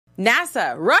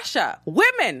NASA, Russia,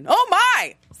 women. Oh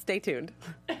my! Stay tuned.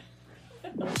 I'm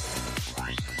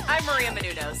Maria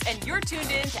Menounos, and you're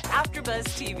tuned in to AfterBuzz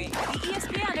TV, the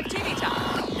ESPN of TV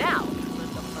talk. Now, let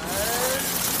the buzz.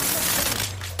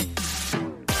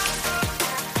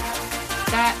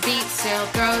 That beat still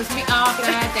throws me off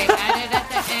that they added at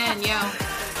the end, yo.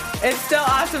 It's still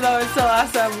awesome, though. It's still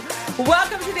awesome.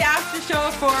 Welcome to the after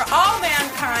show for All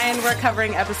Mankind. We're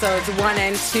covering episodes 1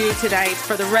 and 2 tonight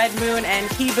for the Red Moon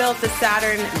and He Built the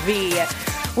Saturn V.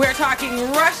 We're talking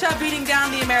Russia beating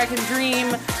down the American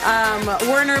dream.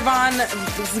 Werner Von,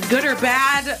 good or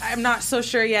bad? I'm not so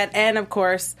sure yet. And, of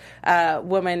course,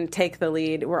 women take the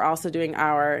lead. We're also doing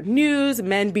our news,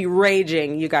 Men Be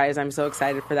Raging. You guys, I'm so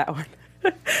excited for that one.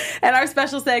 And our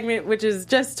special segment, which is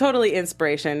just totally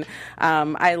inspiration.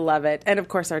 I love it. And, of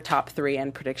course, our top 3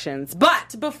 and predictions.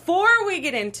 But before we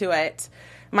get into it,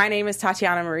 my name is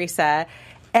Tatiana Marisa.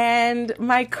 And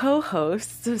my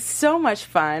co-host, so much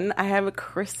fun. I have a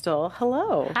Crystal.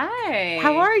 Hello. Hi.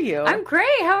 How are you? I'm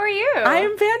great. How are you? I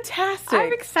am fantastic.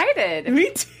 I'm excited.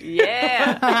 Me too.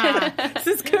 Yeah. This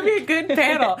is going to be a good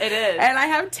panel. It is. And I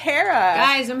have Tara.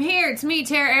 Guys, I'm here. It's me,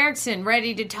 Tara Erickson,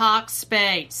 ready to talk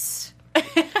space.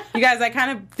 You guys, I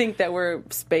kind of think that we're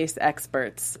space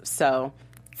experts, so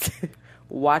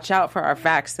watch out for our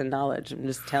facts and knowledge. I'm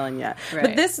just telling you.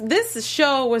 Right. But this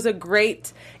show was a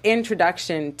great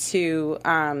introduction to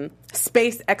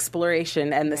space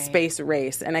exploration and the space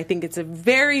race, and I think it's a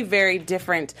very, very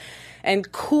different and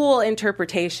cool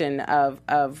interpretation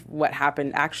of what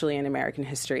happened actually in American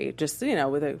history. Just, you know,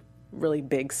 with a really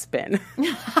big spin.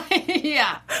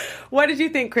 Yeah. What did you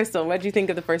think, Crystal? What did you think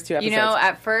of the first 2 episodes? You know,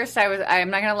 at first I'm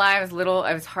not going to lie,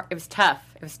 it was tough.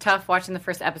 It was tough watching the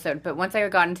first episode, but once I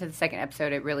got into the second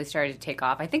episode, it really started to take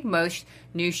off. I think most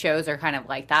new shows are kind of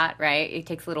like that, right? It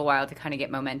takes a little while to kind of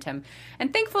get momentum.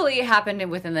 And thankfully, it happened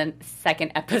within the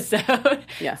second episode.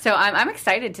 Yeah. So I'm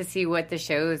excited to see what the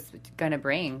show's going to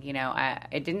bring. You know,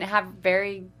 it didn't have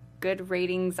very good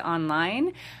ratings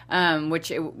online, which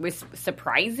it was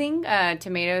surprising.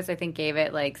 Tomatoes, I think, gave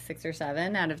it like 6 or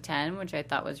 7 out of 10, which I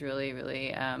thought was really,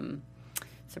 really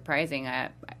surprising.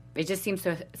 It just seems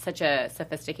such a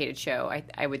sophisticated show.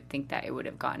 I would think that it would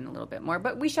have gotten a little bit more,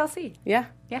 but we shall see. Yeah.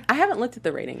 Yeah. I haven't looked at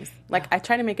the ratings. Like, I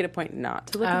try to make it a point not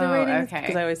to look at the ratings okay.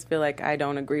 because I always feel like I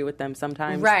don't agree with them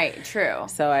sometimes. Right, true.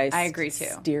 So I agree too.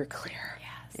 Steer clear.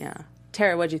 Yes. Yeah.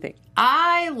 Tara, what'd you think?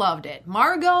 I loved it.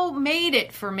 Margot made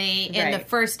it for me in the Right.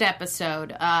 first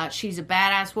episode. She's a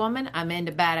badass woman. I'm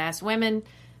into badass women.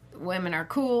 Women are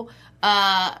cool.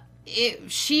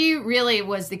 She really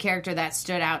was the character that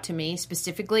stood out to me,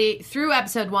 specifically through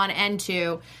episode 1 and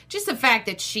 2. Just the fact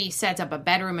that she sets up a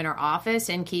bedroom in her office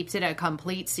and keeps it a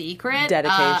complete secret.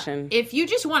 Dedication. If you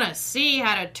just want to see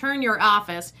how to turn your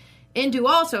office into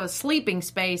also a sleeping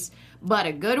space, but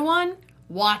a good one,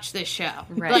 watch this show.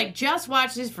 Right. Like, just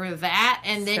watch this for that,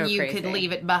 and then So you crazy. could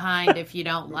leave it behind if you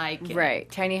don't like it.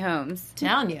 Right, tiny homes.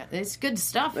 Telling you, there's good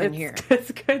stuff in here. It's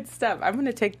good stuff. I'm going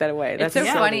to take that away. It's so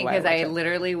totally funny why because I watch it.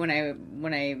 literally, when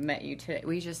I met you today,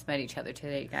 we just met each other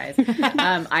today, guys.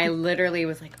 I literally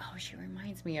was like, oh, she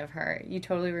reminds me of her. You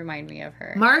totally remind me of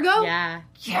her. Margot? Yeah.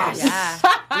 Yes.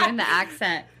 Yeah. Even the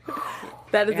accent.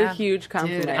 That is a Yeah. huge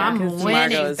compliment. Dude, I'm 'cause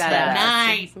winning Margot's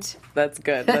badass. tonight. That's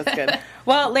good. That's good.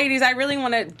 Well, ladies, I really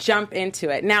want to jump into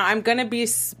it. Now, I'm going to be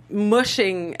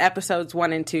mushing episodes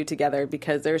 1 and 2 together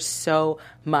because there's so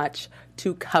much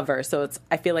to cover. So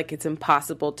I feel like it's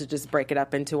impossible to just break it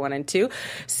up into 1 and 2.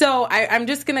 So I'm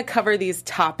just going to cover these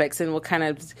topics and we'll kind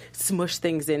of smush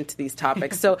things into these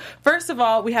topics. So first of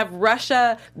all, we have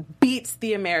Russia beats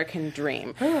the American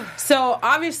dream. So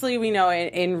obviously we know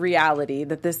in reality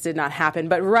that this did not happen,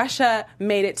 but Russia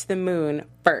made it to the moon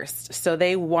first. So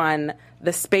they won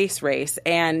the space race,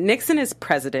 and Nixon is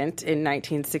president in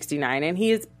 1969, and he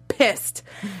is pissed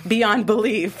beyond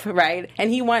belief, right?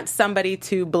 And he wants somebody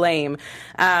to blame.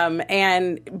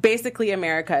 And basically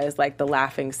America is like the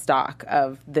laughing stock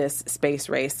of this space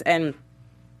race. And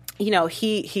you know,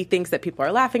 he thinks that people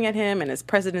are laughing at him and his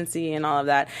presidency and all of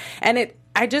that. And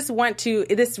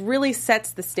this really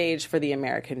sets the stage for the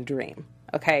American dream.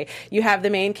 Okay, you have the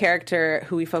main character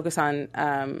who we focus on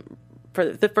for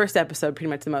the first episode pretty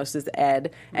much the most is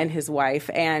Ed and his wife.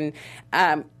 And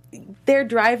they're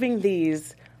driving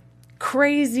these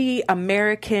crazy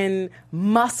American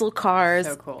muscle cars.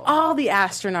 So cool. All the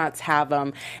astronauts have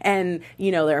them. And,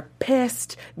 you know, they're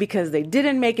pissed because they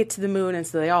didn't make it to the moon. And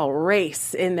so they all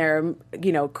race in their,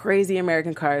 you know, crazy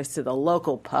American cars to the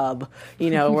local pub,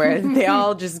 you know, where they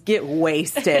all just get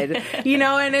wasted, you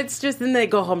know, and it's just, then they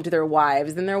go home to their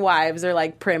wives, and their wives are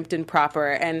like primped and proper.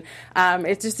 And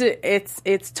it's just,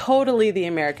 it's totally the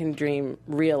American dream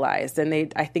realized.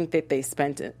 And I think that they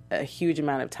spent a huge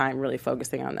amount of time really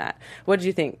focusing on that. What did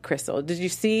you think, Crystal? Did you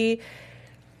see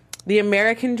the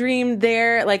American dream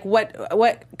there? Like,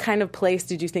 what kind of place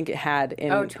did you think it had in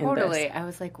Oh, totally. in this? I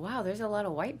was like, wow, there's a lot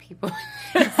of white people.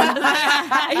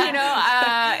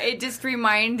 It just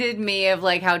reminded me of,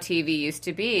 like, how TV used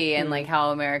to be and, like,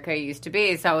 how America used to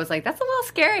be. So I was like, that's a little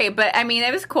scary. But, I mean,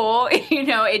 it was cool. You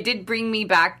know, it did bring me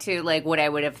back to, like, what I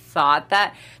would have thought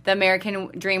that the American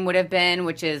dream would have been,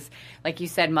 which is, like you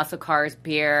said, muscle cars,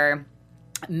 beer,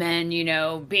 men, you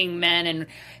know, being men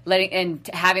and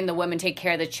having the women take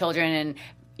care of the children and,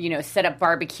 you know, set up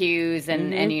barbecues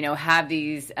and you know, have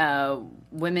these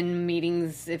women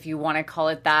meetings, if you want to call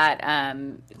it that.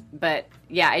 But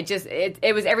yeah,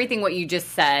 it was everything what you just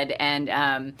said.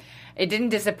 And it didn't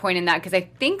disappoint in that, because I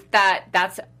think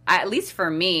that's, at least for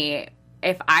me,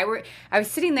 I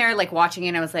was sitting there like watching it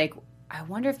and I was like, I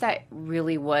wonder if that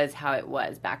really was how it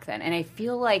was back then. And I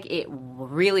feel like it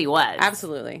really was.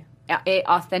 Absolutely. It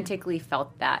authentically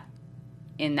felt that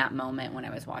in that moment when I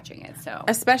was watching it. So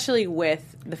especially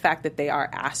with the fact that they are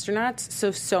astronauts,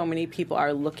 so many people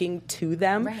are looking to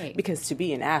them, right, because to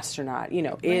be an astronaut, you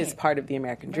know, is right, part of the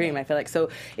American dream. right. I feel like so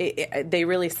they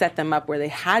really set them up where they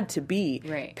had to be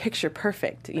right, picture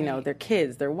perfect. You right, know, their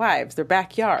kids, their wives, their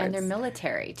backyards, and their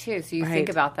military too. So you right, think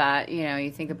about that. You know,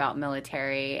 you think about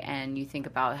military, and you think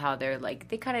about how they're like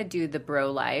they kind of do the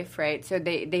bro life, right? So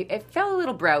it felt a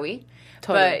little broy,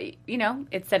 totally, but you know,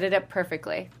 it set it up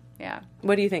perfectly. Yeah.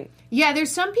 What do you think? Yeah,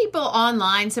 there's some people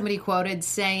online, somebody quoted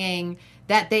saying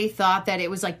that they thought that it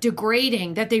was like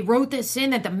degrading, that they wrote this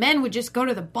in, that the men would just go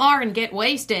to the bar and get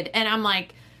wasted. And I'm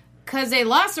like, because they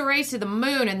lost the race to the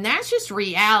moon, and that's just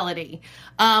reality.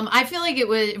 I feel like it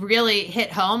would really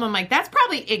hit home. I'm like, that's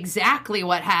probably exactly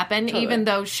what happened, totally, even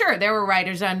though, sure, there were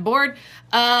writers on board.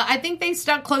 I think they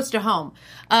stuck close to home,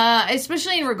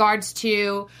 especially in regards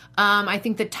to, I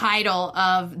think the title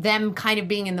of them kind of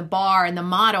being in the bar, and the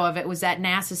motto of it was that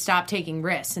NASA stopped taking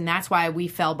risks, and that's why we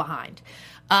fell behind.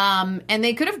 And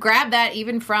they could have grabbed that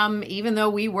even though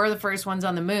we were the first ones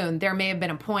on the moon, there may have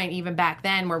been a point even back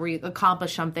then where we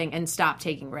accomplished something and stopped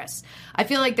taking risks. I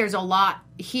feel like there's a lot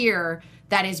here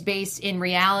that is based in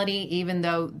reality, even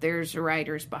though there's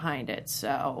writers behind it.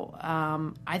 So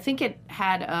I think it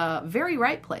had a very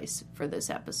right place for this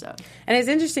episode. And it's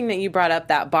interesting that you brought up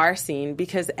that bar scene,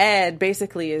 because Ed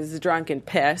basically is drunk and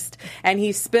pissed, and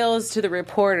he spills to the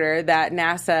reporter that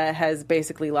NASA has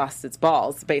basically lost its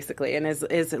balls, basically, and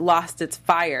is lost its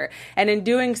fire. And in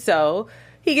doing so,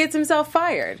 he gets himself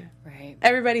fired. Right.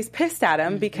 Everybody's pissed at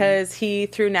him because he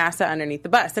threw NASA underneath the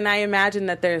bus. And I imagine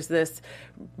that there's this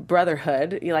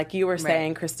brotherhood, like you were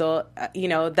saying, right, Crystal, you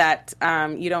know, that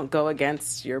you don't go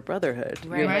against your brotherhood,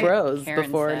 right, your bros, Karen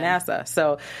before said. NASA.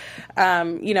 So,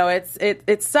 you know,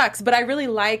 it sucks. But I really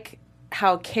like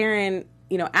how Karen,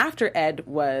 you know, after Ed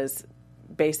was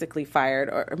basically fired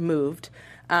or moved,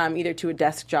 either to a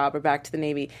desk job or back to the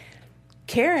Navy,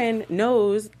 Karen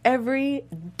knows every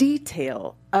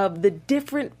detail of the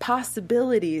different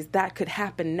possibilities that could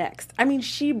happen next. I mean,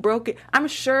 she broke it. I'm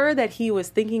sure that he was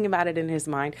thinking about it in his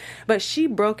mind, but she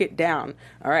broke it down.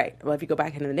 All right, well, if you go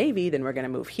back into the Navy, then we're going to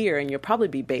move here, and you'll probably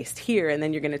be based here, and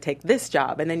then you're going to take this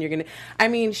job, and then you're going to... I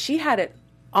mean, she had it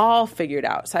all figured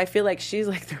out. So I feel like she's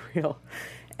like the real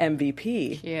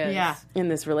MVP in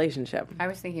this relationship. I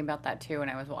was thinking about that, too, when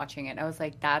I was watching it. I was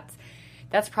like,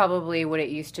 that's probably what it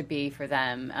used to be for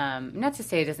them. Not to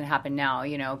say it doesn't happen now,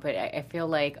 you know, but I feel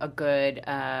like a good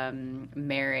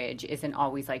marriage isn't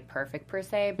always like perfect per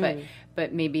se,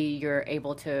 but maybe you're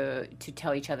able to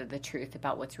tell each other the truth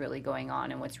about what's really going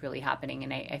on and what's really happening.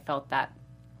 And I felt that,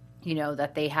 you know,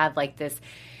 that they had like this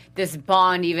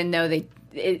bond, even though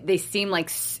they seem like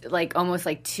almost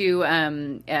like two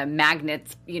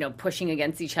magnets, you know, pushing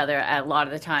against each other a lot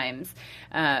of the times.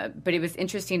 But it was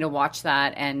interesting to watch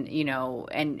that, and you know,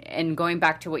 and going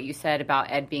back to what you said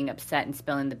about Ed being upset and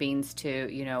spilling the beans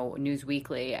to, you know, News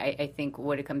Weekly. I think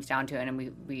what it comes down to,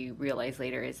 and we realize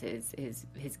later, is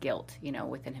his guilt, you know,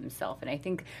 within himself. And I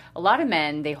think a lot of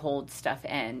men, they hold stuff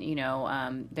in, you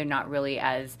know, they're not really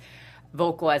as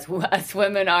vocal as us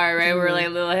women are, right? We're like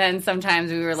little hens.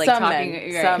 Sometimes we were like some talking.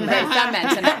 Men. Right? Some men. Some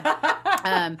men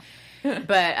tonight.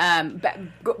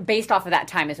 But based off of that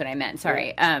time is what I meant.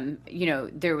 Sorry. You know,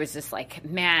 there was this like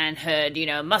manhood, you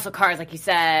know, muscle cars, like you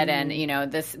said, and you know,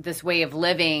 this way of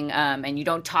living, and you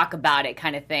don't talk about it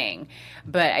kind of thing.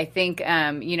 But I think,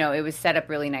 you know, it was set up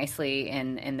really nicely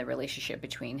in the relationship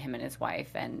between him and his wife,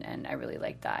 and I really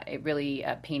liked that. It really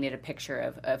painted a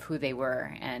picture of who they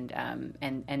were, and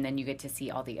then you get to see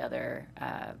all the other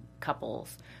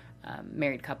couples,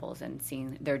 married couples, and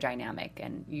seeing their dynamic,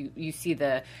 and you see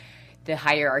the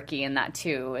hierarchy in that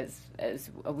too.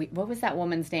 What was that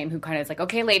woman's name who kind of is like,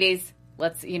 okay, ladies,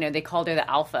 let's, you know, they called her the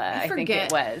alpha. I think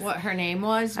it was what her name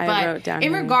was, I but wrote down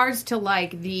in her regards to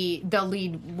like the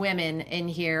lead women in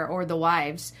here, or the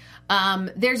wives,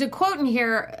 there's a quote in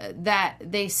here that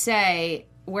they say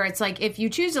where it's like, if you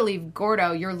choose to leave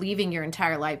Gordo, you're leaving your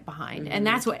entire life behind. And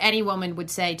that's what any woman would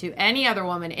say to any other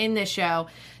woman in this show,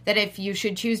 that if you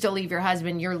should choose to leave your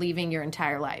husband, you're leaving your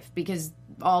entire life, because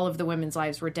all of the women's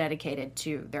lives were dedicated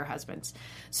to their husbands.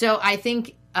 So I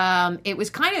think it was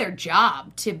kind of their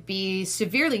job to be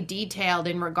severely detailed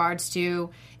in regards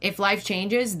to, if life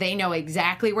changes, they know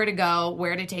exactly where to go,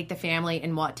 where to take the family,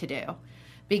 and what to do.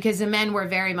 Because the men were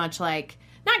very much like,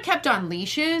 not kept on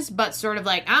leashes, but sort of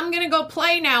like, I'm going to go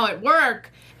play now at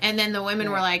work. And then the women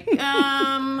were like,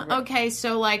 okay,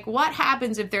 so like, what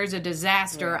happens if there's a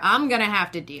disaster? I'm going to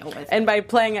have to deal with it. And by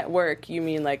playing at work, you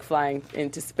mean like flying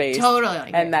into space.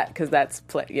 Totally. And that, because that's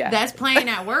yeah. That's playing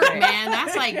at work, man.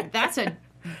 That's a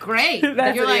great.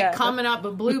 You're like coming up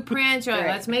with blueprints. You're like,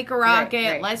 let's make a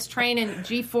rocket. Let's train in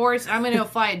G-force. I'm going to go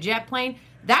fly a jet plane.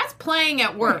 That's playing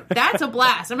at work. That's a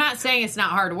blast. I'm not saying it's not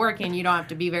hard work and you don't have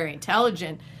to be very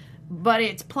intelligent, but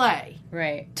it's play.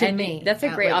 Right. To me. That's a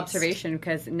great least. Observation,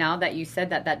 because now that you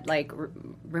said that like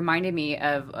reminded me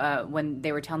of when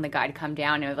they were telling the guy to come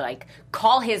down and like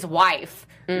call his wife.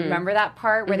 Remember that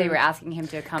part where they were asking him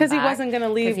to come back? Because he wasn't going to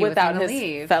leave without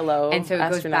his fellow And so it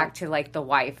goes astronaut. back to like the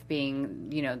wife being,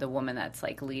 you know, the woman that's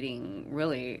like leading,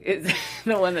 really is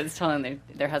the one that's telling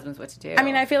their husbands what to do. I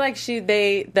mean, I feel like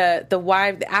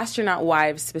the astronaut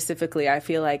wives specifically, I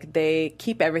feel like they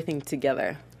keep everything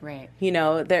together. Right. You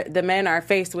know, the men are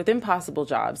faced with impossible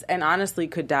jobs and honestly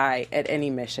could die at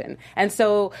any mission. And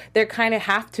so they kind of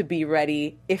have to be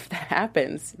ready if that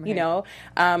happens, you know,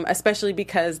 especially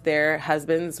because their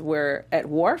husbands were at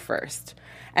war first.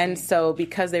 And so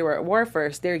because they were at war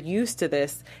first, they're used to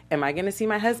this. Am I going to see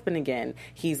my husband again?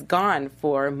 He's gone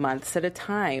for months at a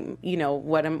time. You know,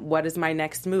 what is my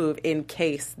next move in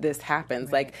case this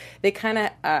happens? Like, they kind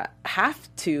of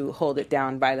have to hold it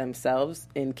down by themselves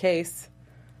in case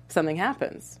something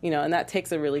happens, you know, and that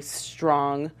takes a really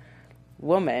strong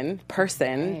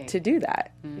person to do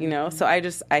that, you know? So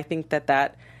I think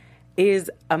that is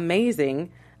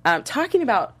amazing. Talking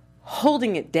about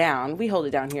holding it down, we hold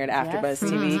it down here at AfterBuzz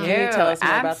TV. Can you tell us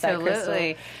more about that, Crystal?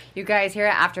 Absolutely. You guys, here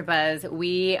at AfterBuzz,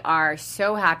 we are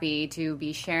so happy to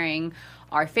be sharing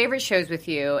our favorite shows with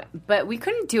you, but we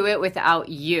couldn't do it without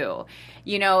you.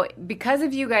 You know, because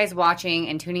of you guys watching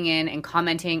and tuning in and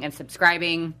commenting and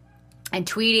subscribing and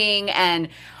tweeting and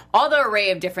all the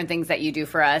array of different things that you do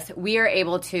for us, we are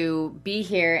able to be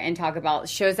here and talk about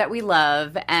shows that we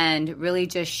love and really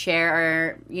just share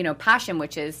our, you know, passion,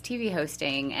 which is TV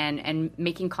hosting and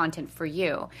making content for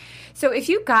you. So if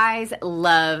you guys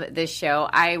love this show,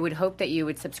 I would hope that you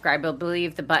would subscribe. I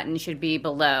believe the button should be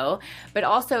below. But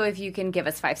also, if you can give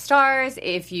us 5 stars,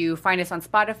 if you find us on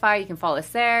Spotify, you can follow us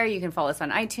there. You can follow us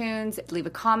on iTunes. Leave a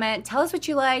comment. Tell us what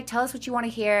you like. Tell us what you want to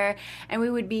hear. And we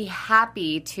would be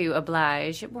happy to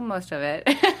oblige. Well, most of it.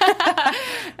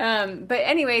 But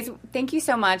anyways, thank you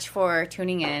so much for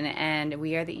tuning in. And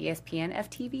we are the ESPN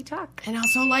FTV Talk. And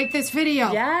also like this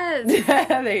video. Yes.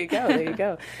 There you go. There you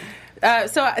go.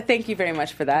 So thank you very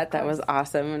much for that. That was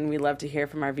awesome, and we love to hear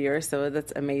from our viewers, so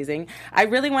that's amazing. I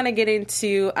really want to get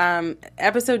into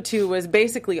episode 2 was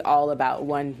basically all about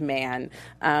one man,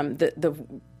 the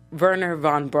Werner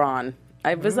von Braun.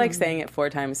 I was like saying it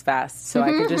 4 times fast so I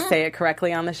could just say it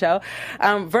correctly on the show.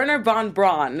 Werner von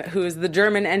Braun, who's the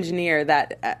German engineer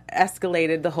that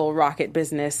escalated the whole rocket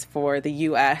business for the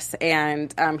U.S.,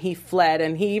 and he fled,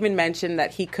 and he even mentioned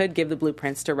that he could give the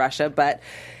blueprints to Russia, but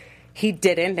he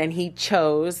didn't, and he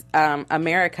chose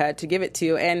America to give it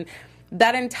to. And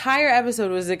that entire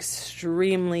episode was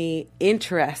extremely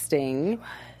interesting.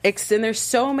 And there's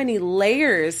so many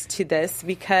layers to this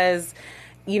because,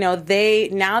 you know,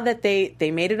 now that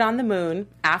they made it on the moon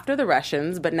after the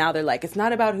Russians, but now they're like, it's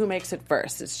not about who makes it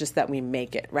first. It's just that we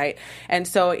make it, right? And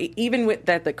so even with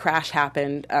that, the crash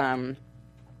happened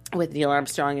with Neil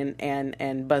Armstrong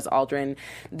and Buzz Aldrin,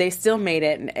 they still made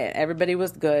it, and everybody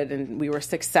was good, and we were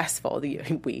successful. The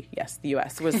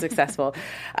U.S. was successful.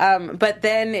 But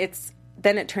then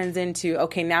then it turns into,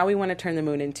 okay, now we want to turn the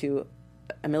moon into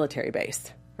a military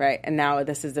base, right? And now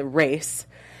this is a race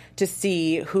to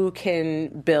see who can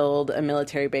build a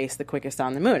military base the quickest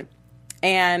on the moon.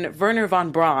 And Wernher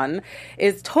von Braun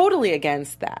is totally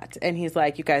against that. And he's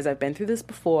like, you guys, I've been through this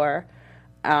before.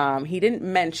 He didn't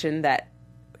mention that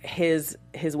his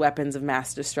weapons of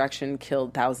mass destruction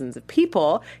killed thousands of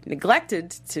people. He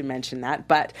neglected to mention that,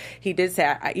 but he did say,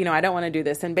 I don't want to do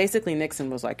this. And basically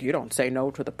Nixon was like, you don't say no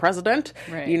to the president,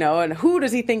 right. And who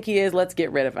does he think he is? Let's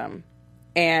get rid of him.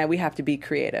 And we have to be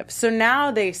creative. So now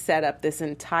they set up this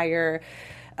entire,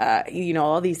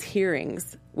 all these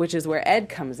hearings, which is where Ed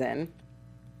comes in.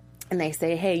 And they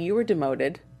say, hey, you were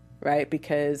demoted, right,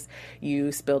 because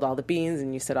you spilled all the beans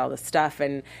and you said all the stuff.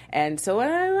 And so why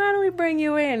don't we bring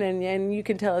you in and you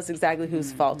can tell us exactly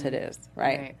whose fault it is,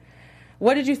 right?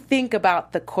 What did you think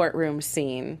about the courtroom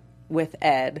scene with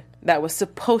Ed that was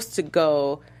supposed to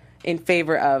go in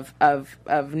favor of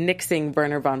nixing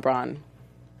Wernher von Braun?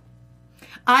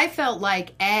 I felt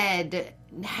like Ed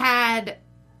had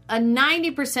a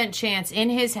 90% chance in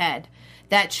his head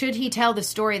that should he tell the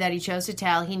story that he chose to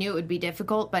tell, he knew it would be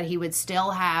difficult, but he would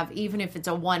still have, even if it's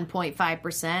a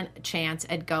 1.5% chance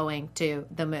at going to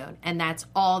the moon. And that's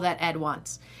all that Ed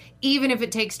wants. Even if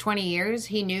it takes 20 years,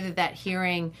 he knew that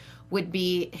hearing would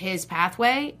be his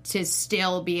pathway to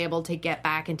still be able to get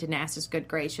back into NASA's good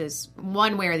graces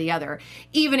one way or the other.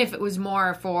 Even if it was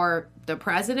more for the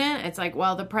president, it's like,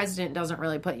 well, the president doesn't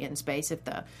really put you in space if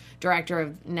the director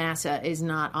of NASA is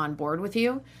not on board with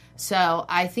you. So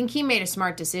I think he made a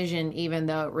smart decision, even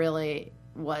though it really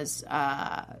was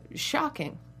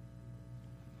shocking.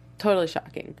 Totally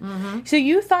shocking. Mm-hmm. So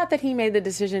you thought that he made the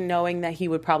decision knowing that he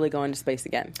would probably go into space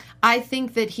again? I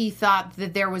think that he thought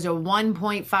that there was a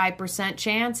 1.5%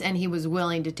 chance, and he was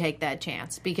willing to take that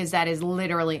chance, because that is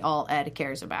literally all Ed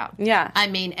cares about. Yeah. I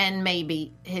mean, and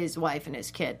maybe his wife and his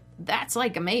kid. That's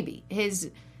like a maybe. His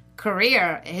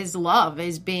career, his love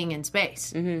is being in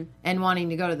space and wanting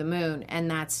to go to the moon, and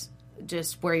that's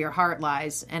just where your heart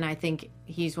lies, and I think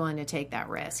he's willing to take that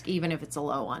risk, even if it's a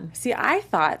low one. See, I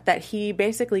thought that he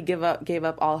basically gave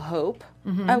up all hope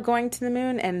of going to the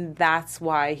moon, and that's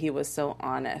why he was so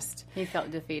honest. He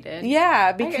felt defeated.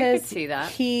 Yeah, because I could see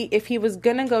that. If he was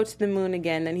going to go to the moon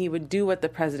again, then he would do what the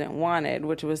president wanted,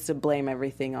 which was to blame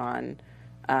everything on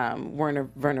Wernher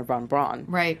von Braun.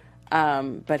 Right.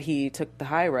 But he took the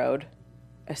high road,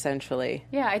 essentially.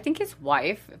 Yeah, I think his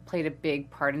wife played a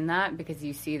big part in that, because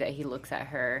you see that he looks at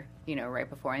her, right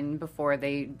before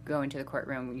they go into the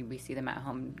courtroom, we see them at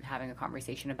home having a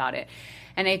conversation about it.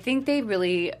 And I think they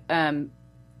really,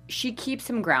 she keeps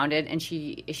him grounded, and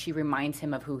she reminds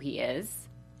him of who he is.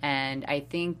 And I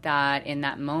think that in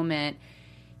that moment,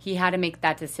 he had to make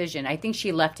that decision. I think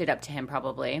she left it up to him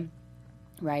probably,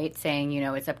 right? Saying,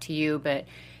 it's up to you, but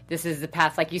this is the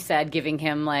path, like you said, giving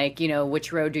him,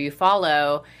 which road do you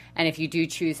follow? And if you do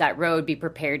choose that road, be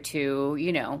prepared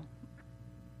to,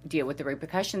 deal with the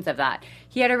repercussions of that.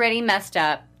 He had already messed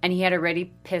up, and he had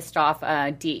already pissed off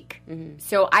Deke. Mm-hmm.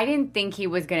 So I didn't think he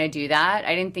was going to do that.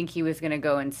 I didn't think he was going to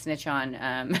go and snitch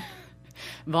on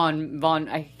von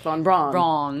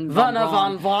Braun.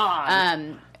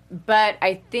 But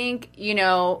I think,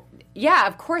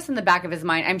 of course, in the back of his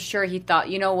mind, I'm sure he thought,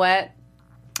 you know what?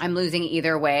 I'm losing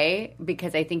either way,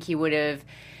 because I think he would have,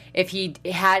 if he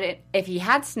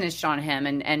had snitched on him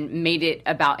and made it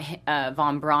about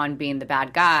von Braun being the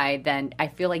bad guy, then I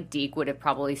feel like Deke would have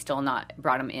probably still not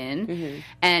brought him in. Mm-hmm.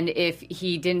 And if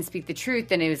he didn't speak the truth,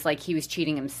 then it was like he was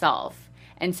cheating himself.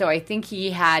 And so I think he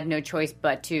had no choice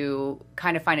but to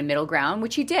kind of find a middle ground,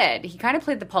 which he did. He kind of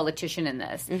played the politician in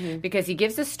this, because he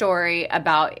gives a story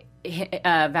about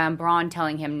von Braun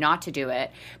telling him not to do it,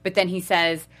 but then he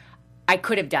says, I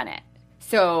could have done it.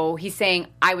 So he's saying,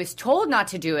 I was told not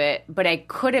to do it, but I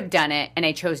could have done it, and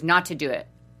I chose not to do it.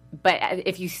 But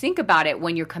if you think about it,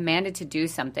 when you're commanded to do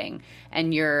something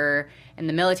and you're in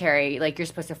the military, you're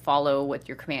supposed to follow what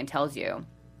your command tells you.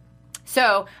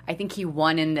 So I think he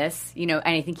won in this, and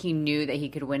I think he knew that he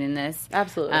could win in this.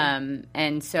 Absolutely.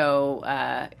 And so,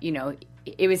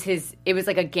 it was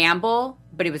like a gamble,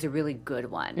 but it was a really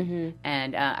good one. Mm-hmm.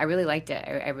 And I really liked it.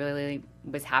 I really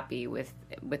was happy with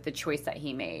the choice that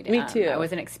he made. Me too. I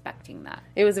wasn't expecting that.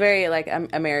 It was very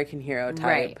American hero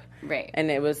type. Right.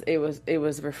 And it was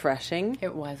refreshing.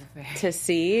 It was to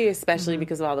see, especially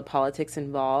because of all the politics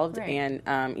involved. Right.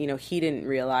 And he didn't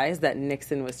realize that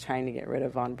Nixon was trying to get rid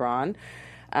of von Braun.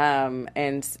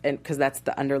 And because that's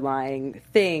the underlying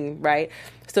thing, right?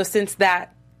 So since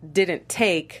that didn't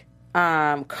take,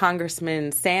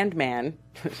 Congressman Sandman,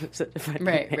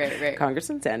 right.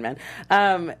 Congressman Sandman,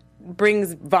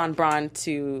 brings von Braun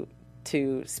to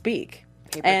speak.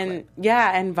 And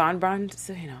and Von Braun,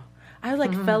 I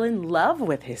fell in love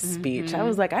with his speech. I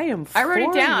was like, I am for I wrote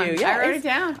it down. you. Yeah, I wrote it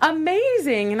down.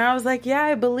 Amazing. And I was like, yeah,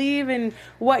 I believe in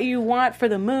what you want for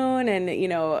the moon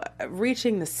and,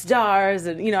 reaching the stars.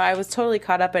 And, I was totally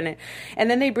caught up in it. And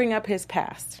then they bring up his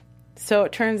past. So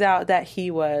it turns out that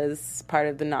he was part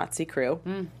of the Nazi crew.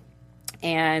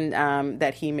 And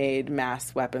that he made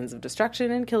mass weapons of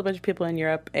destruction and killed a bunch of people in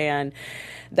Europe. And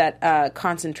that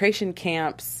concentration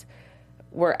camps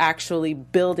were actually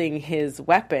building his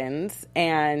weapons,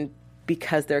 and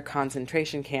because they're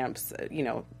concentration camps,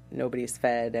 nobody's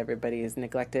fed, everybody's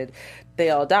neglected, they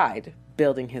all died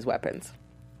building his weapons.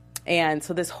 And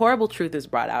so this horrible truth is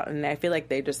brought out, and I feel like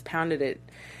they just pounded it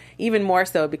even more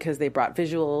so because they brought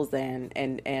visuals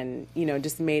and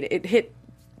just made it hit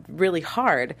really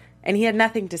hard, and he had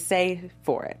nothing to say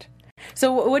for it.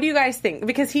 So what do you guys think?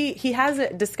 Because he has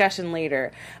a discussion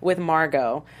later with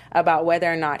Margot about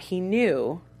whether or not he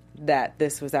knew that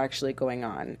this was actually going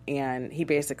on. And he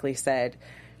basically said,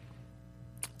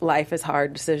 life is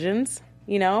hard decisions,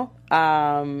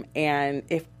 and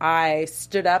if I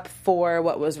stood up for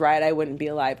what was right, I wouldn't be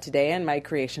alive today and my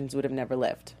creations would have never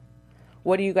lived.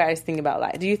 What do you guys think about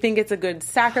that? Do you think it's a good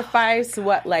sacrifice?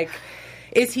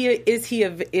 Is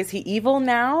he evil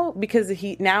now? Because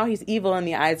he's evil in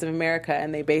the eyes of America,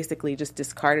 and they basically just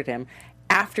discarded him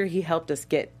after he helped us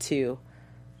get to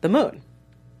the moon.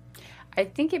 I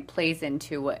think it plays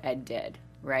into what Ed did,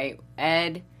 right?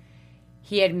 Ed,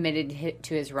 he admitted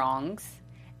to his wrongs,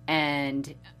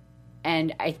 and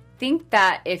I think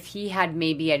that if he had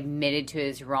maybe admitted to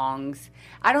his wrongs,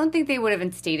 I don't think they would have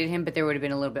instated him, but there would have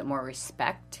been a little bit more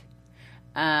respect.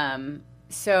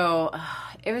 So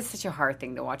it was such a hard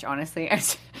thing to watch, honestly.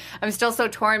 I'm still so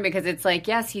torn because it's like,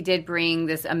 yes, he did bring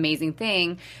this amazing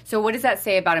thing. So what does that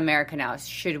say about America now?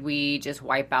 Should we just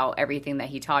wipe out everything that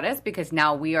he taught us? Because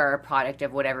now we are a product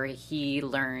of whatever he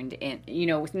learned.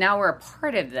 Now we're a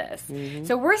part of this. Mm-hmm.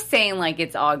 So we're saying like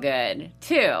it's all good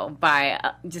too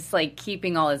by just like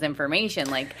keeping all his information.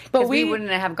 But we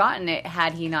wouldn't have gotten it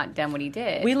had he not done what he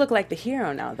did. We look like the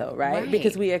hero now though, right?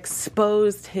 Because we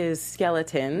exposed his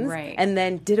skeletons. Right. And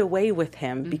then did away with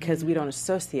him because we don't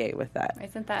associate with that.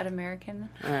 Isn't that American?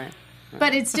 All right.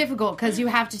 But it's difficult because you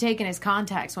have to take in his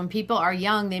context. When people are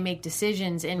young, they make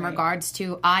decisions in regards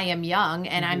to, I am young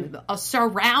and I'm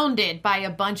surrounded by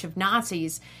a bunch of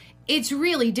Nazis. It's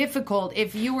really difficult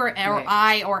if you were, or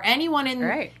I, or anyone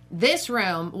in this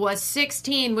room was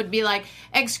 16 would be like,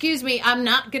 excuse me, I'm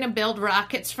not going to build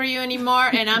rockets for you anymore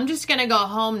and I'm just going to go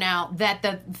home now, that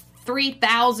the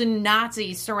 3,000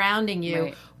 Nazis surrounding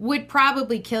you would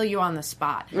probably kill you on the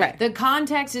spot. Right. The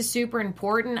context is super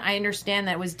important. I understand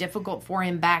that it was difficult for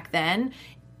him back then.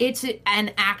 It's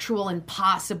an actual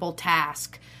impossible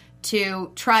task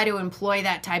to try to employ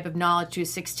that type of knowledge to a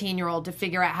 16-year-old to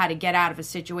figure out how to get out of a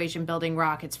situation building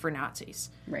rockets for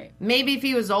Nazis. Right. Maybe if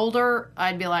he was older,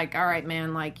 I'd be like, all right,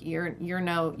 man, like you're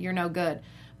no good.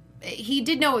 He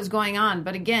did know what was going on,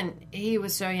 but again, he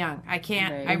was so young. I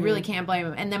really can't blame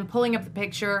him. And then pulling up the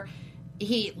picture,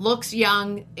 he looks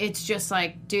young. It's just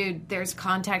like, dude, there's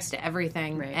context to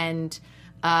everything. Right. And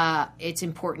it's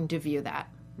important to view that.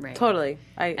 Right. Totally.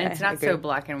 And it's not so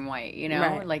black and white,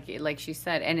 like she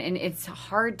said. And it's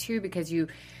hard, too, because you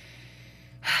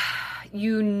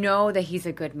know that he's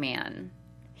a good man.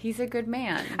 He's a good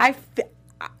man.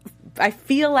 I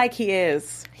feel like he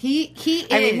is. He is.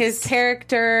 I mean, his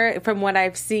character, from what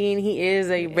I've seen, he is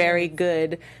a very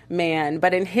good man.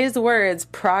 But in his words,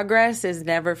 progress is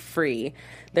never free.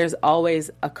 There's always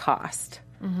a cost.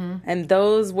 Mm-hmm. And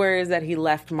those words that he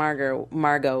left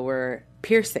Margot were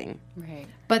piercing. Right.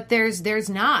 But there's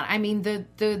not. I mean,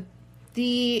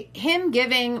 him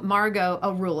giving Margot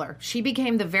a ruler. She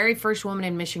became the very first woman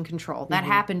in mission control. That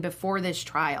happened before this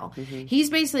trial. Mm-hmm. He's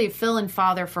basically a fill-in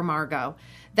father for Margot.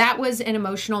 That was an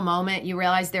emotional moment. You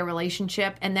realize their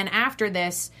relationship. And then after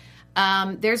this,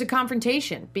 there's a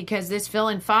confrontation because this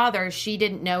fill-in father, she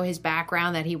didn't know his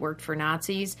background, that he worked for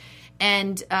Nazis.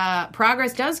 And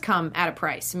progress does come at a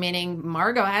price, meaning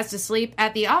Margot has to sleep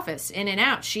at the office, in and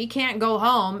out. She can't go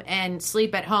home and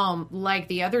sleep at home like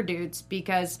the other dudes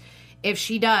because if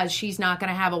she does, she's not going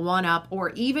to have a one-up or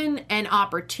even an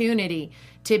opportunity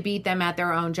to beat them at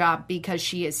their own job because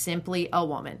she is simply a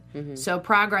woman. Mm-hmm. So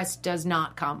progress does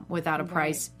not come without a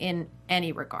price in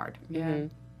any regard. Yeah.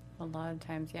 Mm-hmm. A lot of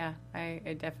times, yeah.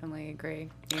 I definitely agree.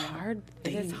 Hard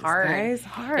things. It is hard. Guys,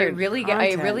 hard. It really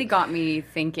got me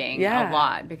thinking a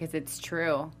lot because it's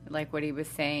true, like what he was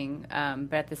saying.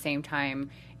 But at the same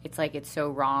time, it's like it's so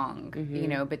wrong,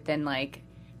 But then, like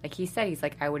he said, he's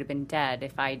like, I would have been dead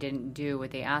if I didn't do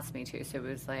what they asked me to. So it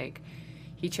was like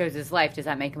he chose his life. Does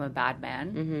that make him a bad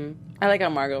man? Mm-hmm. I like how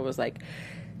Margot was like,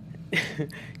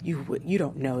 you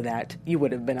don't know that. You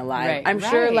would have been alive. Right, I'm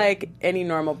sure right. like any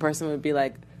normal person would be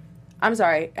like, I'm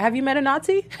sorry, have you met a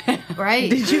Nazi? Right.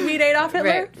 Did you meet Adolf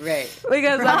Hitler? Right.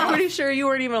 Because I'm pretty sure you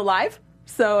weren't even alive.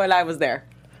 So, and I was there.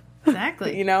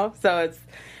 Exactly. You know? So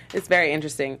it's very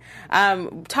interesting.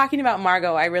 Talking about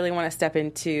Margot, I really want to step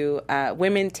into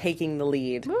women taking the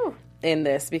lead. Woo. In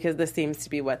this, because this seems to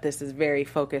be what this is very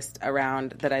focused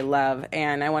around that I love.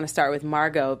 And I want to start with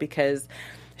Margot because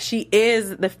she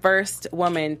is the first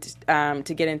woman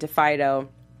to get into Fido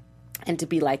and to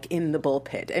be like in the bull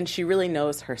pit, and she really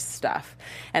knows her stuff,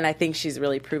 and I think she's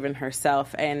really proven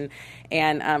herself, and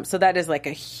so that is like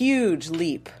a huge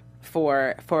leap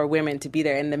for women to be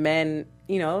there, and the men,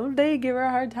 you know, they give her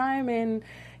a hard time, and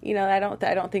you know, I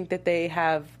don't think that they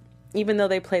have, even though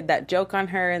they played that joke on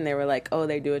her and they were like, oh,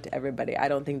 they do it to everybody, I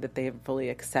don't think that they have fully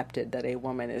accepted that a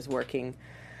woman is working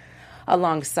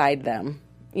alongside them,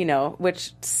 you know,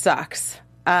 which sucks.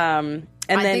 And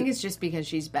I then think it's just because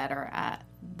she's better at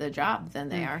the job than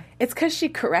they are. it's because she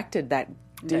corrected that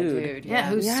dude. Yeah,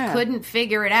 who Yeah. couldn't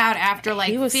figure it out after like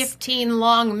He was- 15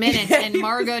 long minutes, and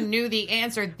Margot knew the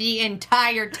answer the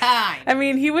entire time. I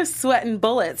mean, he was sweating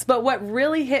bullets. But what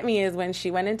really hit me is when she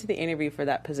went into the interview for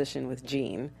that position with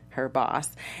Gene, her boss,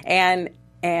 and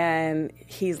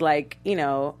he's like, you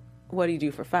know, what do you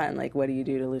do for fun? Like, what do you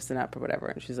do to loosen up or whatever?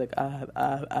 And she's like,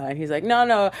 and he's like,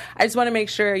 no, I just want to make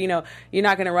sure, you know, you're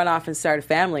not going to run off and start a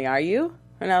family, are you?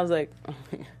 And I was like,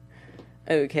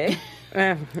 okay.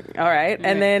 All right.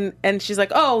 And she's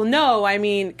like, oh, no, I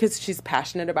mean, because she's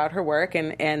passionate about her work,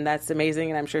 and that's amazing,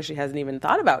 and I'm sure she hasn't even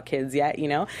thought about kids yet, you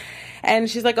know? And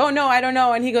she's like, oh, no, I don't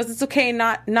know. And he goes, it's okay,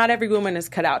 not every woman is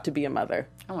cut out to be a mother.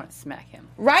 I want to smack him.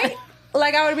 Right?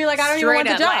 Like, I would be like, I don't even want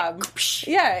the Straight job. up,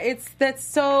 Yeah, that's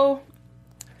so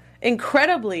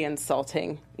incredibly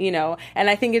insulting, you know? And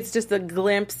I think it's just a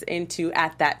glimpse into,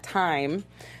 at that time,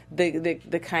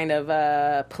 the kind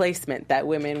of placement that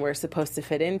women were supposed to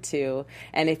fit into.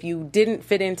 And if you didn't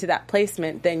fit into that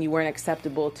placement, then you weren't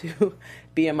acceptable to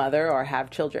be a mother or have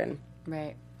children.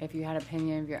 Right. If you had an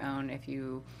opinion of your own, if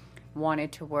you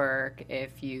wanted to work,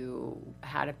 if you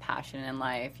had a passion in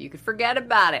life, you could forget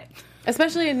about it.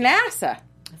 Especially in NASA.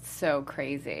 It's so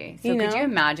crazy. So You could know? you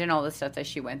imagine all the stuff that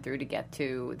she went through to get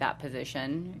to that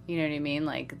position? You know what I mean?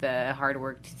 Like the hard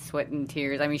work, sweat and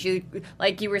tears. I mean, she,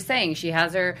 like you were saying, she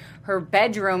has her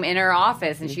bedroom in her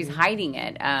office and she's hiding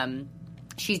it.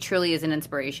 She truly is an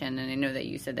inspiration. And I know that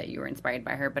you said that you were inspired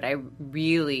by her, but I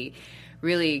really,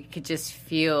 really could just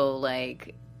feel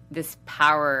like this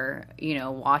power, you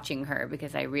know, watching her,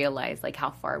 because I realized like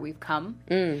how far we've come.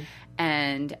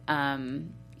 And,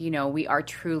 you know, we are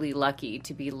truly lucky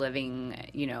to be living,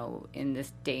 you know, in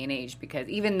this day and age, because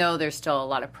even though there's still a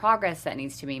lot of progress that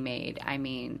needs to be made, I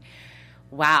mean,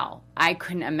 wow, I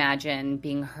couldn't imagine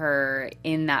being her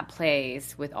in that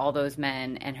place with all those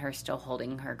men and her still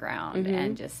holding her ground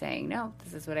and just saying, no,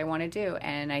 this is what I want to do.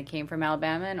 And I came from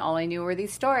Alabama and all I knew were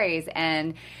these stories.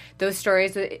 And those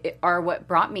stories are what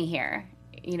brought me here.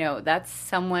 You know, that's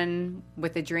someone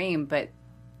with a dream, but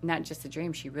not just a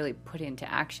dream. She really put it into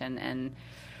action. And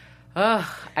I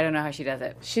don't know how she does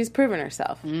it. She's proven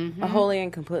herself wholly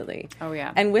and completely. Oh,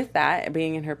 yeah. And with that,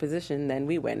 being in her position, then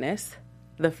we witness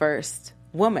the first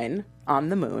woman on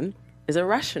the moon is a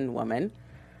Russian woman.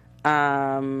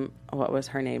 What was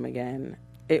her name again?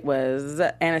 It was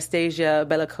Anastasia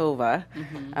Belikova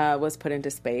was put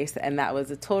into space, and that was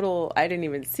a total, I didn't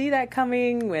even see that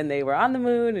coming when they were on the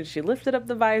moon, and she lifted up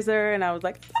the visor, and I was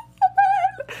like,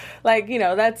 like, you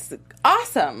know, that's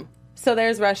awesome. So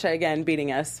there's Russia again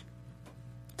beating us.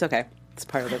 It's okay. It's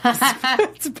part of it.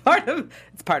 It's part of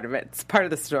it. It's part of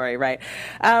the story, right?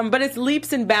 But it's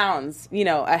leaps and bounds, you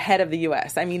know, ahead of the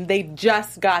U.S. I mean, they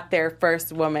just got their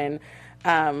first woman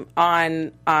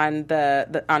on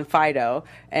Fido,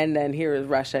 and then here is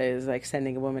Russia is like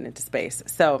sending a woman into space.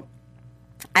 So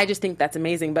I just think that's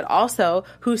amazing. But also,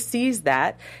 who sees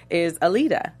that is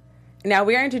Alita. Now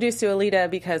we are introduced to Alita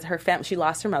because she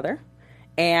lost her mother.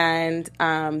 And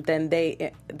then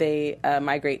they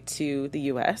migrate to the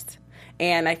U.S.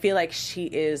 And I feel like she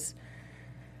is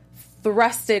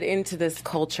thrusted into this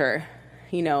culture.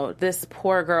 You know, this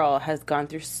poor girl has gone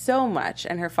through so much,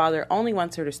 and her father only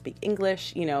wants her to speak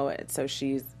English, you know, so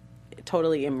she's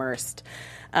totally immersed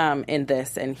in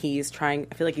this. And I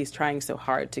feel like he's trying so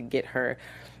hard to get her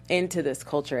into this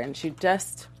culture, and she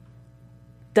just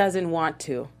doesn't want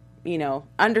to, you know,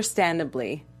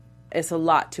 understandably. It's a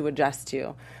lot to adjust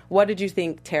to. What did you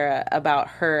think, Tara, about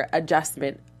her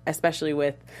adjustment, especially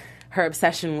with her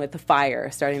obsession with the fire,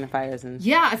 starting the fires. And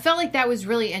Yeah, I felt like that was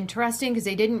really interesting because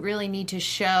they didn't really need to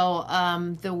show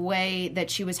the way that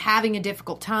she was having a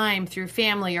difficult time through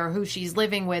family or who she's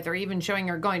living with, or even showing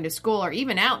her going to school or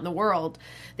even out in the world.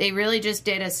 They really just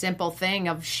did a simple thing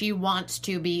of she wants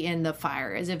to be in the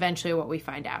fire is eventually what we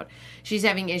find out. She's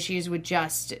having issues with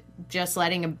just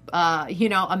letting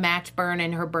a match burn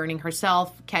and her burning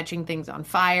herself, catching things on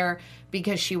fire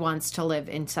because she wants to live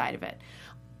inside of it.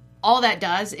 All that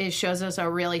does is shows us a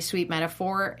really sweet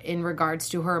metaphor in regards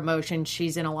to her emotions.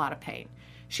 She's in a lot of pain.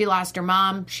 She lost her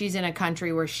mom. She's in a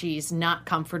country where she's not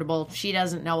comfortable. She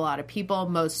doesn't know a lot of people.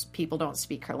 Most people don't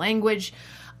speak her language.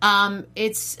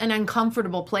 It's an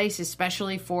uncomfortable place,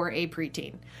 especially for a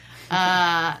preteen.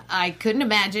 I couldn't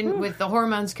imagine with the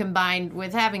hormones combined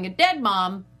with having a dead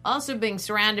mom, also being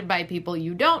surrounded by people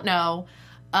you don't know.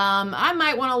 I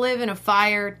might want to live in a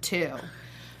fire too.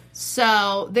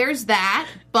 So there's that,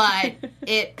 but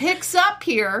it picks up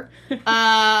here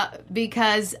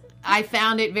because I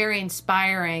found it very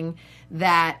inspiring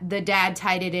that the dad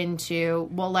tied it into,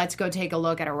 well, let's go take a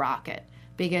look at a rocket,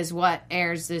 because what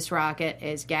airs this rocket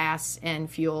is gas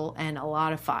and fuel and a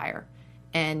lot of fire.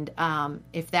 And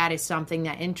if that is something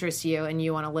that interests you and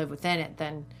you want to live within it,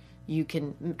 then you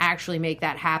can actually make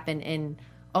that happen in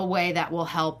a way that will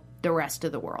help the rest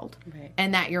of the world, right,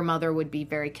 and that your mother would be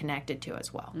very connected to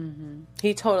as well. Mm-hmm.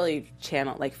 He totally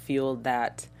fueled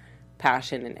that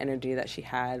passion and energy that she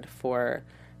had for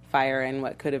fire and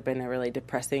what could have been a really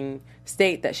depressing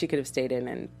state that she could have stayed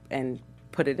in and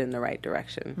put it in the right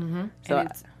direction. Mm-hmm. So,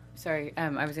 sorry,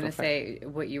 I was going to say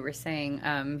what you were saying.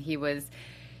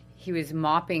 He was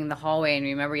mopping the hallway, and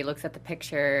remember, he looks at the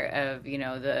picture of,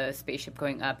 the spaceship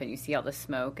going up, and you see all the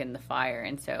smoke and the fire.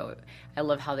 And so I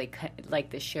love how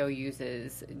the show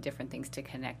uses different things to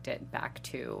connect it back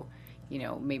to,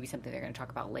 maybe something they're going to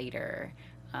talk about later.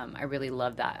 I really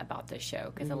love that about this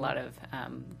show, because a lot of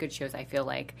good shows, I feel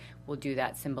like, will do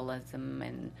that symbolism,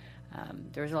 and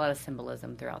there's a lot of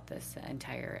symbolism throughout this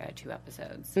entire 2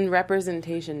 episodes. And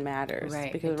representation matters.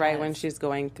 Right, because when she's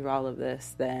going through all of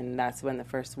this, then that's when the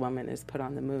first woman is put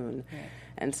on the moon. Right.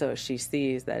 And so she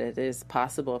sees that it is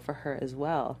possible for her as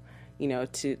well.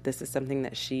 This is something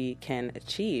that she can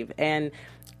achieve. And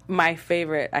I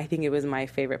think it was my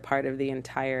favorite part of the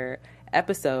entire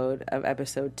episode of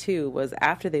episode 2 was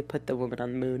after they put the woman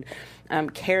on the moon.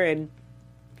 Karen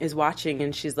is watching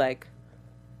and she's like,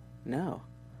 no.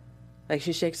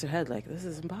 She shakes her head like, this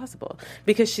is impossible.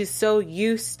 Because she's so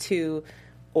used to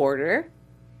order.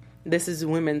 This is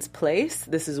women's place.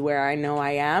 This is where I know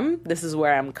I am. This is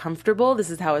where I'm comfortable. This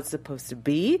is how it's supposed to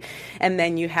be. And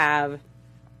then you have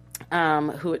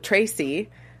Tracy,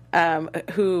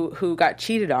 who got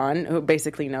cheated on, who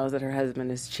basically knows that her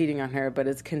husband is cheating on her, but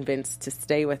is convinced to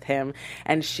stay with him.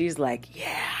 And she's like,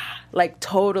 yeah,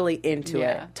 totally into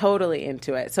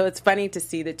it. So it's funny to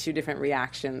see the 2 different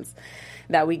reactions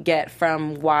that we get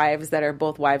from wives that are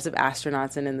both wives of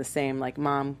astronauts and in the same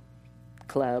mom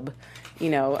club,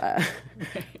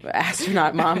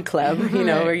 astronaut mom club,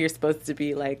 where you're supposed to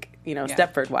be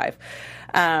Stepford wife.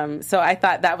 So I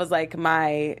thought that was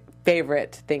my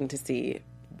favorite thing to see.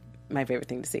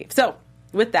 So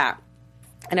with that,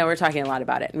 I know we're talking a lot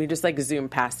about it, and we just zoom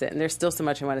past it, and there's still so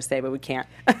much I want to say, but we can't.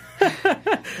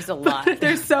 There's a lot.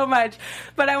 There's so much.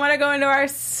 But I want to go into our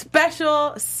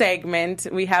special segment.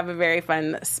 We have a very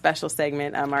fun special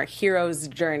segment, our hero's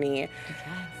journey.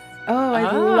 Oh,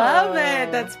 I love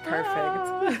it. That's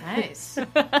perfect. Nice.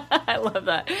 I love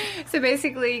that. So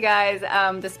basically, you guys,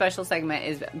 the special segment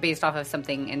is based off of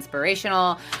something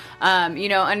inspirational.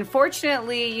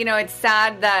 Unfortunately, it's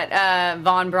sad that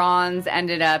Von Braun's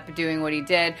ended up doing what he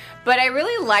did, but I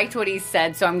really liked what he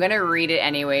said, so I'm going to read it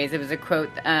anyways. It was a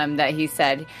quote that he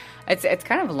said. It's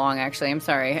kind of long, actually. I'm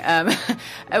sorry.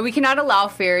 We cannot allow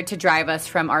fear to drive us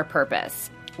from our purpose.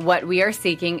 What we are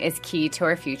seeking is key to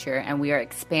our future, and we are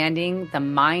expanding the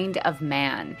mind of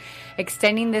man,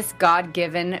 extending this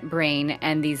God-given brain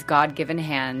and these God-given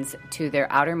hands to their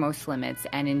outermost limits,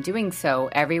 and in doing so,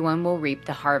 everyone will reap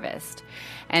the harvest.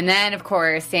 And then, of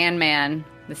course, the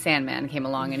Sandman came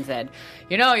along and said,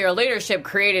 your leadership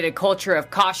created a culture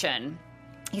of caution.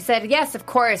 He said, yes, of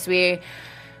course, we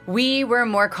were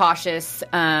more cautious.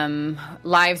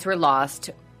 Lives were lost.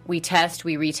 We test,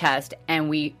 we retest, and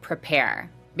we prepare.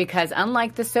 Because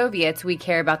unlike the Soviets, we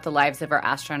care about the lives of our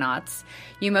astronauts.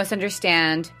 You must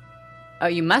understand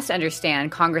you must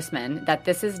understand, Congressman, that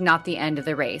this is not the end of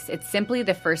the race. It's simply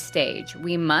the first stage.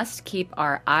 We must keep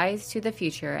our eyes to the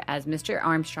future, as Mr.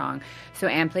 Armstrong so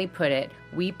amply put it.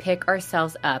 We pick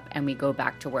ourselves up and we go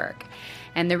back to work.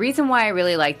 And the reason why I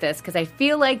really like this, because I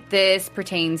feel like this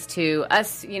pertains to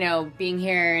us, being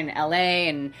here in LA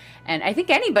and I think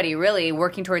anybody really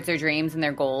working towards their dreams and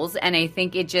their goals. And I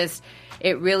think it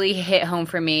really hit home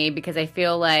for me, because I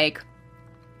feel like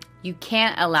you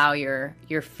can't allow your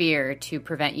fear to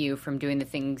prevent you from doing the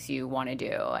things you want to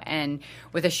do. And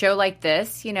with a show like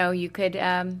this, you could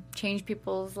change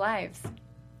people's lives.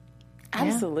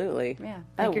 Absolutely. Yeah.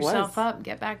 Pick yourself up,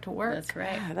 get back to work. That's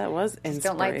right. Yeah, that was inspirational. Just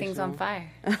don't light things on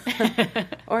fire.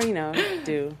 Or,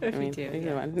 do.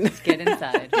 Just get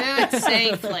inside. Do it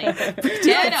safely.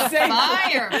 Get a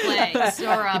fireplace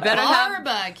or a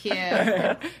barbecue.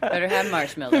 Better have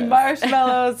marshmallows.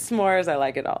 Marshmallows, s'mores, I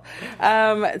like it all.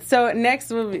 So next,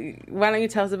 why don't you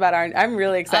tell us about I'm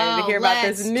really excited to hear about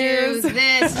this news.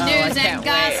 This news and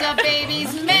gossip,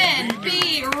 babies. Men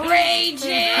be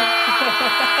raging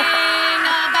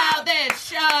about this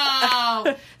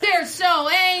show. They're so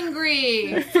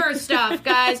angry. First off,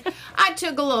 guys, I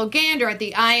took a little gander at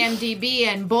the IMDb,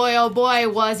 and boy, oh boy,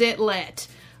 was it lit.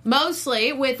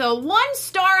 Mostly with a 1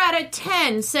 star out of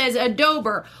 10, says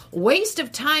Adober. Waste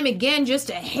of time again, just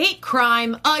a hate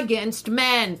crime against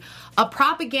men. A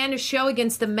propaganda show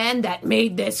against the men that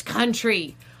made this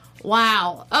country.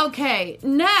 Wow. Okay,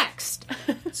 next.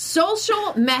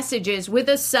 Social messages with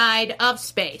a side of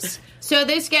space. So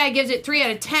this guy gives it 3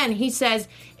 out of 10. He says,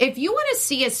 if you want to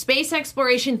see a space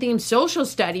exploration themed social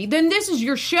study, then this is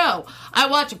your show. I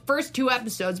watched the first 2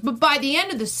 episodes, but by the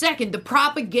end of the second, the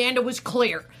propaganda was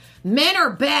clear. Men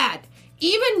are bad,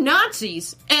 even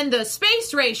Nazis, and the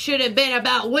space race should have been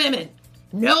about women.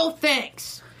 No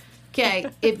thanks. Okay,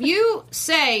 if you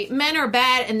say men are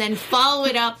bad and then follow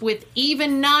it up with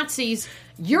even Nazis,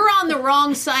 you're on the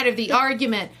wrong side of the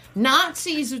argument.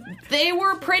 Nazis, they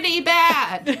were pretty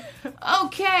bad.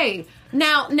 Okay,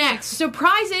 now next.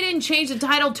 Surprised they didn't change the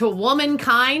title to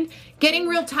Womankind. Getting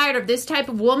real tired of this type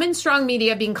of woman-strong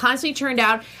media being constantly churned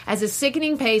out as a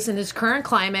sickening pace in this current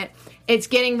climate. It's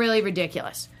getting really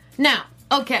ridiculous. Now,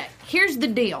 okay, here's the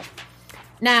deal.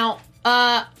 Now,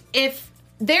 if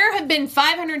there have been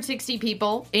 560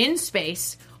 people in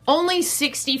space, only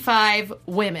 65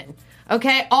 women.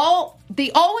 Okay,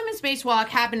 the all-women spacewalk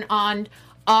happened on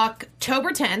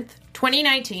October 10th,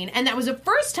 2019, and that was the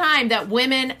first time that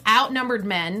women outnumbered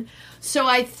men. So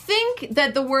I think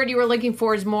that the word you were looking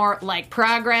for is more like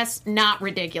progress, not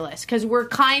ridiculous, because we're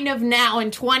kind of now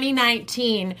in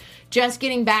 2019 just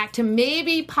getting back to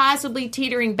maybe possibly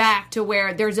teetering back to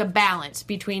where there's a balance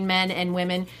between men and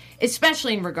women,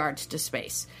 especially in regards to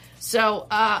space. So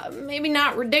maybe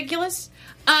not ridiculous.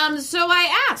 So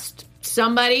I asked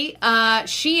somebody,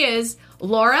 she is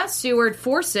Laura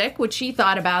Seward-Forsyth, what she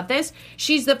thought about this.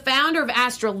 She's the founder of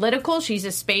Astrolytical. She's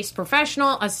a space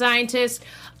professional, a scientist,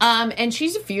 and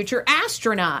she's a future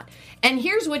astronaut. And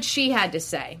here's what she had to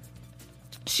say.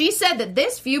 She said that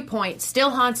this viewpoint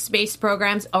still haunts space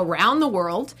programs around the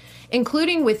world,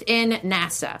 including within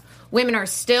NASA. Women are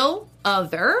still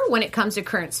other when it comes to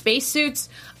current spacesuits.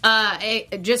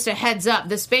 Just a heads up,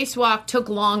 the spacewalk took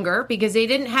longer because they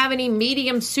didn't have any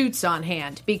medium suits on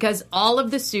hand because all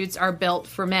of the suits are built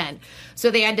for men.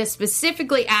 So they had to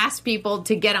specifically ask people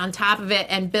to get on top of it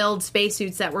and build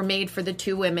spacesuits that were made for the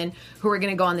 2 women who were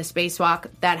going to go on the spacewalk.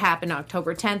 That happened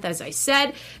October 10th, as I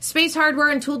said. Space hardware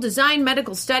and tool design,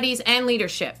 medical studies, and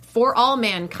leadership. For all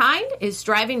mankind is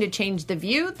striving to change the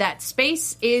view that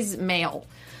space is male.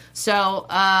 So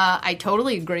I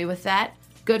totally agree with that.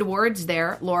 Good words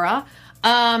there, Laura.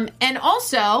 And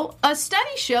also, a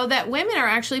study showed that women are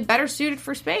actually better suited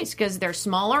for space because they're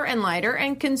smaller and lighter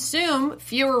and consume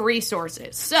fewer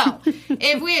resources. So,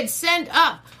 if we had sent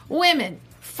up women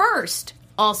first,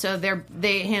 also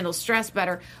they handle stress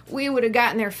better, we would have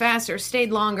gotten there faster,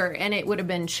 stayed longer, and it would have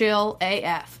been chill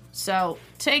AF. So,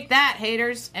 take that,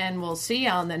 haters, and we'll see you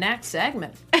on the next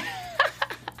segment.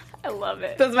 I love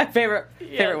it. That's my favorite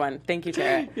one. Thank you,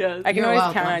 Tara. Yes. I can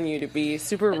always count on you to be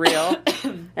super real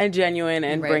and genuine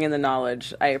and bring in the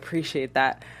knowledge. I appreciate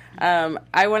that.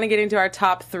 I want to get into our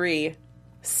top 3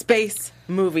 space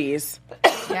movies.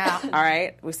 Yeah. All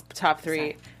right? Top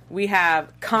 3. We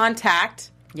have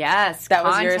Contact. Yes. That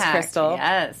was yours, Crystal.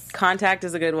 Yes. Contact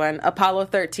is a good one. Apollo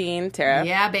 13, Tara.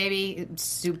 Yeah, baby.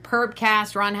 Superb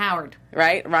cast, Ron Howard.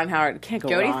 Right? Ron Howard. Can't go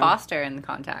wrong. Jodie Foster in the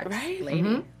Contact. Right? Lady.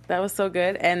 Mm-hmm. that was so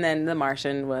good. And then The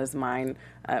Martian was mine.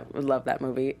 I love that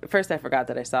movie. First, I forgot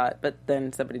that I saw it, but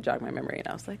then somebody jogged my memory, and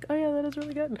I was like, oh, yeah, that is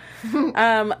really good.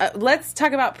 Let's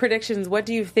talk about predictions. What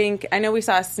do you think? I know we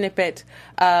saw a snippet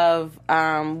of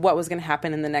what was going to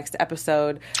happen in the next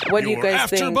episode. What do you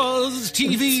guys think? AfterBuzz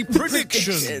TV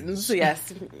predictions. Yes.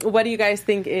 What do you guys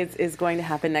think is going to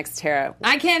happen next, Tara?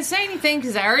 I can't say anything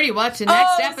because I already watched the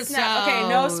next episode. Snap. Okay,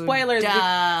 no spoilers.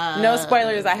 No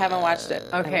spoilers. I haven't watched it.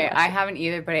 Okay, I haven't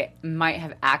either, but I might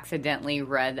have accidentally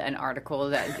read an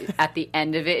article that at the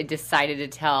end of it decided to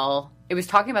tell. It was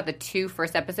talking about the 2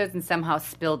 first episodes and somehow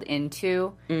spilled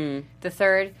into the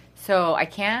third. So I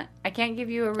can't give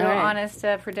you a real honest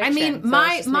prediction. I mean,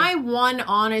 So my one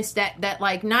honest that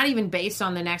like not even based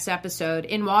on the next episode.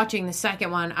 In watching the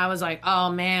second one, I was like, oh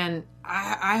man,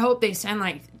 I hope they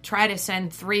try to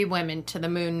send 3 women to the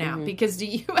moon now because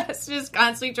the U.S. is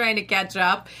constantly trying to catch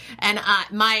up. And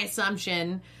my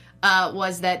assumption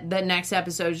was that the next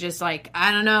episode is just like,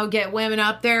 I don't know, get women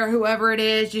up there, whoever it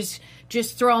is,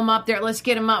 just throw them up there. Let's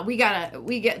get them up. We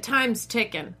get time's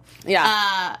ticking.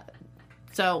 Yeah.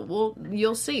 So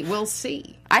you'll see. We'll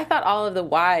see. I thought all of the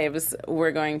wives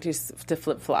were going to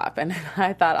flip flop, and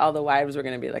I thought all the wives were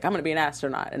going to be like, I'm going to be an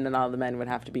astronaut, and then all the men would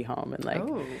have to be home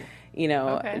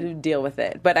and deal with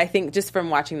it. But I think just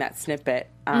from watching that snippet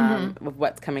of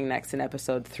what's coming next in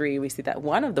episode 3, we see that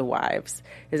one of the wives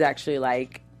is actually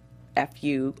like, F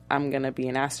you, I'm going to be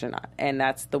an astronaut. And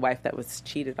that's the wife that was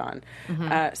cheated on.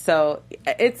 So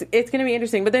it's going to be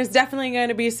interesting. But there's definitely going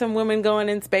to be some women going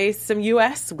in space, some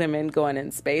U.S. women going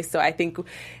in space. So I think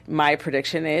my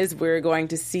prediction is we're going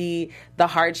to see the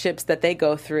hardships that they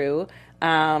go through,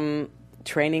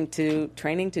 training to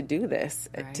do this,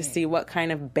 to see what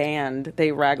kind of band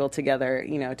they raggle together,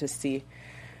 to see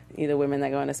the women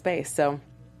that go into space. So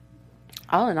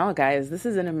all in all, guys, this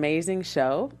is an amazing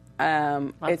show.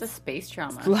 Lots of space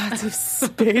drama. Lots of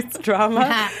space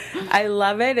drama. I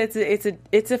love it.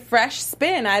 It's a fresh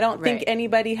spin. I don't think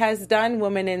anybody has done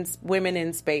women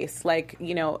in space, like,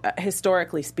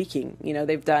 historically speaking.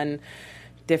 They've done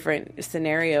different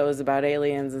scenarios about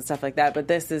aliens and stuff like that, but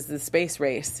this is the space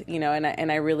race,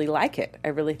 and I really like it. I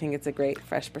really think it's a great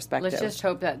fresh perspective. Let's just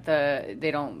hope that they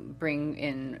don't bring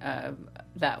in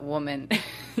that woman.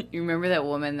 You remember that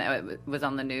woman that was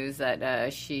on the news that I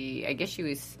guess she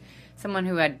was someone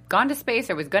who had gone to space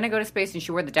or was going to go to space, and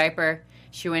she wore the diaper.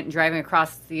 She went driving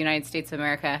across the United States of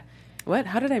America. What?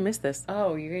 How did I miss this?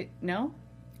 Oh, you know?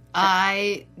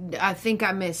 I think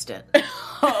I missed it.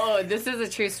 Oh, this is a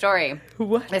true story.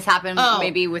 What? This happened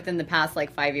maybe within the past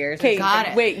 5 years. Okay, Got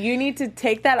it. Wait, you need to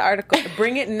take that article,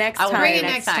 bring it next time. I'll bring it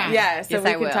next time. Yeah, so yes, we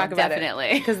I can will, talk about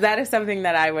definitely. it. Because that is something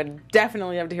that I would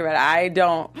definitely have to hear about. I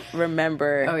don't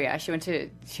remember. Oh yeah, she went a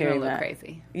little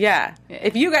crazy. Yeah.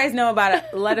 If you guys know about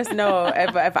it, let us know.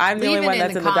 If I'm the only one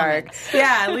that's in the dark.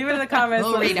 Yeah, leave it in the comments.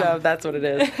 We'll Let us know if that's what it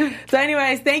is. So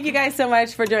anyways, thank you guys so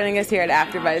much for joining us here at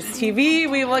AfterBuzz TV.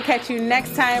 We will catch you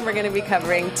next time. We're going to be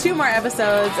covering 2 more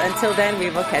episodes. Until then, we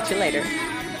will catch you later.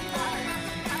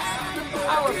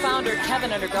 Our founder,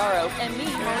 Kevin Undergaro, and me,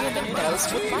 Maria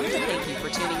Menounos, would like to thank you for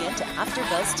tuning in to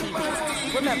AfterBuzz TV.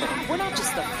 Remember, we're not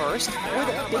just the first, we're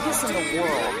the biggest in the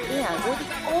world, and we're the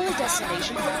only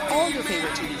destination for all your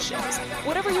favorite TV shows.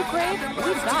 Whatever you crave,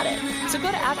 we've got it. So go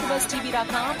to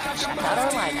AfterBuzzTV.com and check out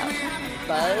our lineup.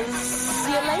 Buzz,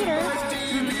 see you later.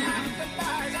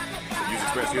 The views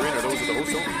expressed herein are those of the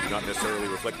host only, do not necessarily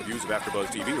reflect the views of AfterBuzz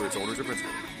TV or its owners or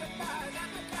principals.